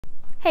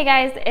Hey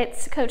guys,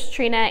 it's Coach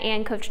Trina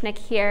and Coach Nick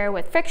here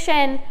with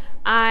Friction.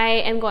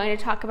 I am going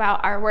to talk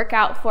about our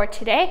workout for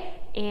today,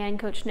 and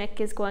Coach Nick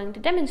is going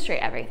to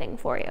demonstrate everything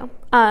for you.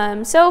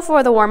 So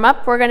for the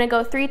warm-up, we're going to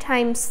go 3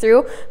 times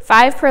through,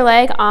 5 per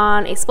leg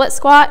on a split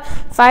squat,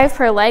 5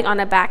 per leg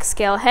on a back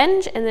scale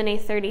hinge, and then a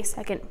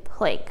 30-second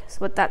plank. So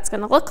what that's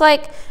going to look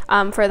like,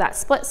 for that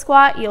split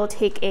squat, you'll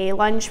take a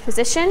lunge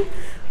position.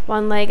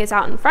 One leg is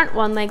out in front,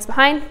 one leg's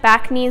behind.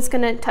 Back knee is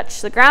going to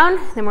touch the ground.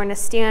 Then we're going to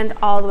stand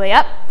all the way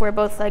up where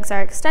both legs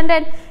are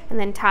extended and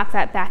then tap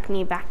that back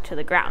knee back to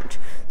the ground.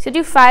 So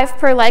do 5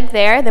 per leg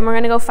there. Then we're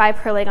going to go 5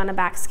 per leg on a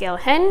back scale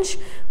hinge.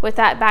 With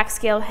that back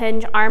scale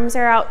hinge, arms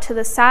are out to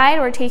the side.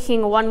 We're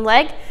taking one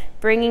leg,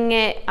 bringing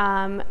it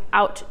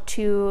out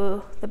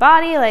to the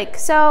body like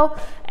so,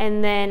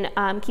 and then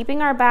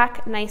keeping our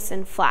back nice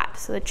and flat.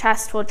 So the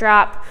chest will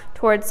drop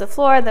towards the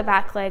floor, the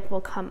back leg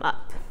will come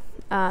up.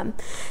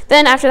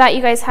 Then after that,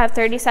 you guys have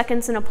 30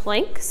 seconds in a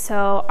plank.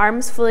 So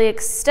arms fully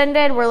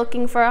extended. We're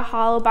looking for a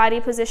hollow body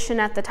position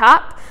at the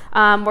top.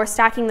 We're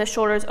stacking the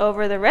shoulders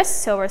over the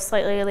wrists, so we're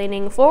slightly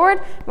leaning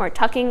forward. We're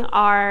tucking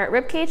our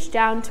rib cage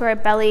down to our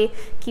belly,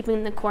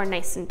 keeping the core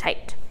nice and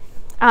tight.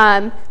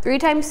 3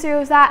 times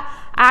through that.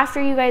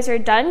 After you guys are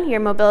done,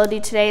 your mobility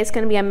today is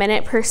going to be a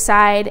minute per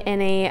side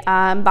in a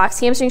box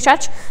hamstring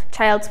stretch,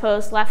 child's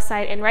pose, left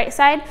side and right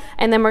side,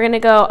 and then we're going to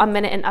go a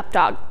minute in up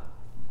dog.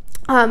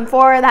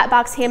 For that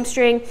box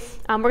hamstring,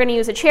 we're going to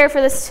use a chair for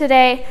this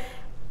today.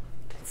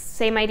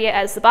 Same idea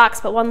as the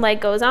box, but one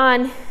leg goes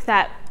on.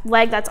 That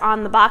leg that's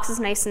on the box is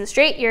nice and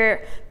straight.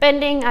 You're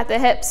bending at the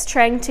hips,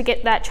 trying to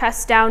get that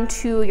chest down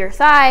to your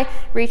thigh,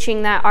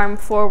 reaching that arm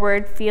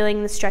forward,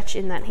 feeling the stretch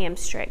in that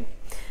hamstring.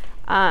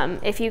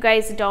 If you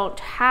guys don't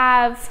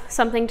have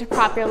something to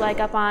prop your leg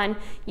up on,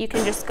 you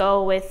can just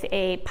go with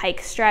a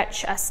pike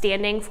stretch, a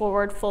standing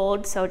forward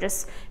fold. So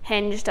just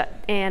hinged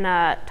and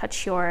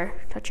touch your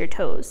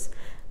toes,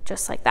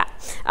 just like that.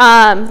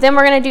 Then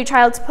we're going to do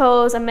child's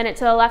pose, a minute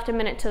to the left, a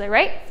minute to the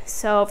right.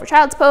 So for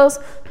child's pose,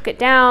 get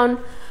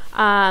down,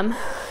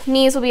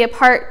 knees will be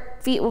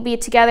apart, feet will be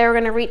together. We're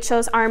going to reach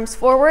those arms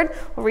forward.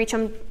 We'll reach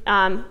them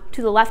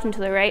to the left and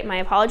to the right. My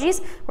apologies.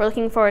 We're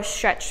looking for a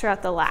stretch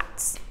throughout the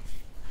lats.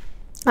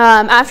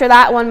 After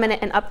that, 1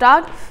 minute in up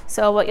dog.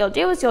 So what you'll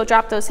do is you'll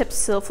drop those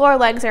hips to the floor,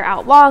 legs are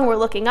out long, we're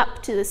looking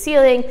up to the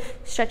ceiling,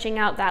 stretching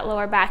out that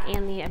lower back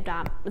and the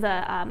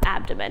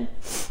abdomen.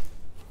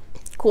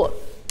 Cool.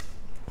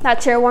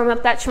 That's your warm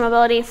up, that's your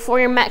mobility. For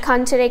your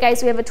Metcon today,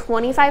 guys, we have a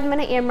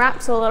 25-minute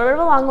AMRAP, so a little bit of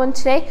a long one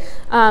today.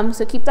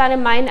 So keep that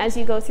in mind as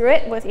you go through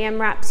it. With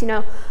AMRAPs, you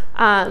know,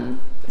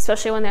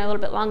 especially when they're a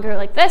little bit longer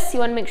like this, you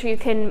want to make sure you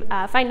can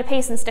find a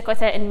pace and stick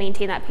with it and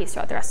maintain that pace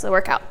throughout the rest of the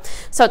workout.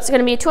 So it's going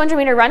to be a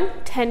 200-meter run,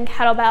 10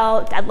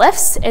 kettlebell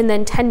deadlifts, and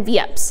then 10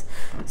 V-ups.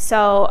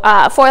 So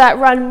for that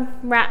run,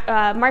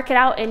 mark it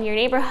out in your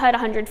neighborhood,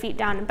 100 feet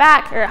down and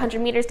back, or 100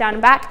 meters down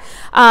and back.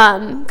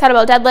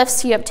 Kettlebell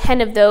deadlifts, you have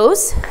 10 of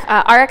those.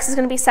 RX is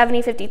going to be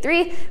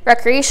 70-53.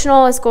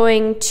 Recreational is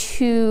going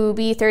to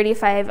be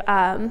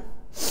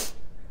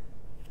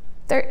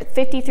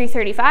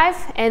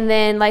 53-35, and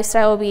then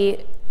lifestyle will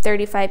be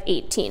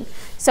 35-18.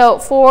 So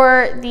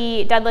for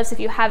the deadlifts, if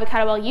you have a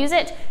kettlebell, use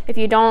it. If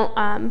you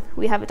don't,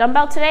 we have a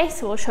dumbbell today,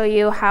 so we'll show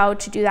you how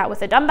to do that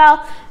with a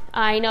dumbbell.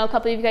 I know a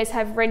couple of you guys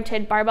have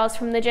rented barbells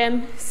from the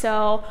gym,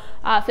 so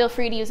feel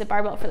free to use a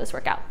barbell for this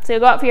workout. So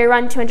you'll go out for your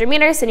run 200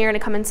 meters, and you're going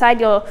to come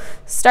inside. You'll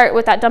start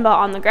with that dumbbell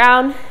on the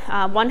ground.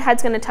 One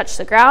head's going to touch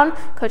the ground.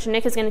 Coach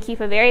Nick is going to keep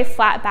a very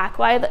flat back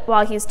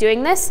while he's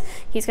doing this.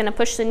 He's going to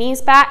push the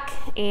knees back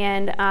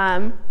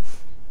and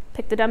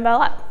pick the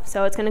dumbbell up.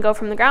 So it's going to go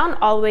from the ground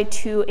all the way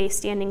to a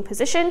standing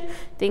position.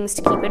 Things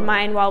to keep in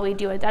mind while we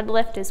do a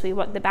deadlift is we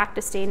want the back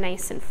to stay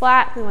nice and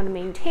flat. We want to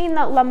maintain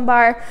that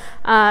lumbar.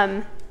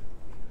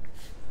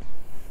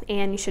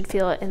 And you should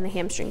feel it in the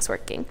hamstrings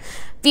working.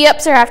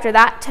 V-ups are after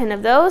that, 10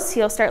 of those.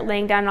 You'll start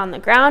laying down on the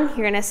ground.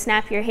 You're going to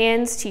snap your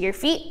hands to your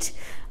feet.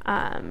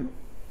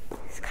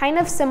 It's kind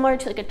of similar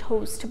to like a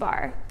toes to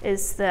bar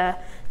is the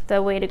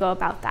way to go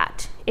about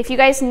that. If you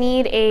guys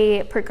need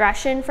a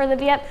progression for the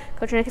V-up,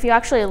 Coach Nick, if you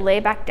actually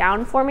lay back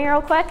down for me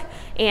real quick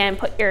and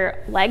put your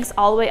legs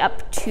all the way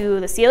up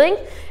to the ceiling,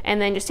 and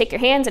then just take your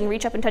hands and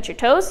reach up and touch your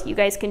toes. You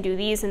guys can do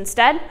these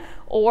instead,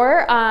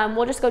 or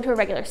we'll just go to a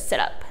regular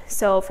sit-up.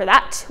 So for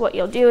that, what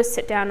you'll do is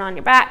sit down on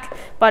your back,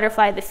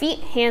 butterfly the feet,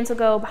 hands will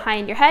go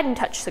behind your head and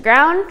touch the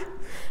ground.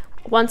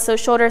 Once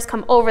those shoulders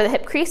come over the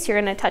hip crease, you're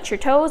going to touch your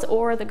toes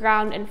or the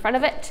ground in front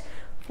of it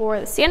for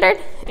the standard,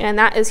 and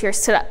that is your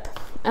sit-up.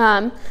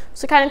 So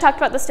kind of talked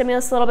about the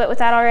stimulus a little bit with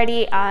that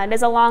already. It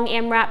is a long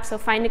AMRAP, so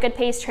find a good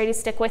pace, try to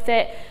stick with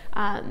it.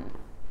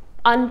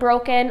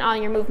 Unbroken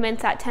on your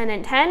movements at 10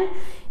 and 10.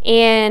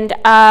 And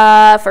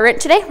for it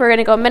today, we're going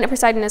to go a minute per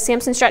side in a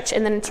Samson stretch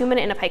and then a 2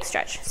 minute in a pike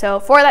stretch. So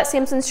for that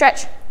Samson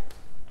stretch,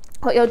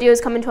 what you'll do is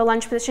come into a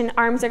lunge position.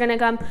 Arms are going to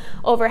come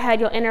overhead.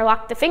 You'll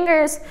interlock the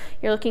fingers.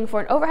 You're looking for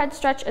an overhead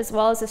stretch as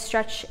well as a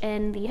stretch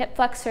in the hip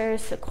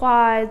flexors, the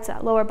quads,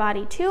 lower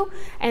body too.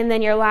 And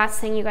then your last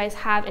thing you guys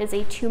have is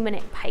a 2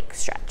 minute pike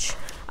stretch.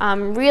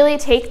 Really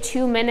take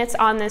 2 minutes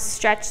on this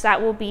stretch.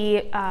 That will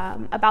be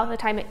about the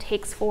time it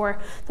takes for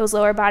those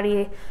lower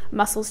body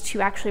muscles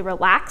to actually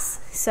relax.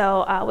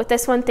 So with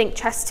this one, think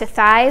chest to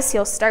thighs.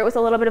 You'll start with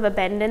a little bit of a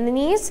bend in the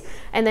knees,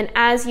 and then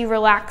as you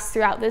relax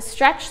throughout this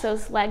stretch,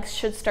 those legs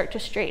should start to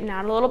straighten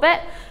out a little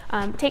bit.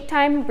 Take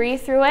time,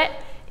 breathe through it,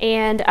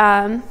 and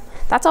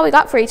that's all we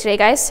got for you today,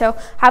 guys. So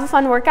have a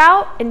fun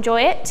workout,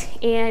 enjoy it,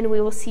 and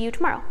we will see you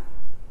tomorrow.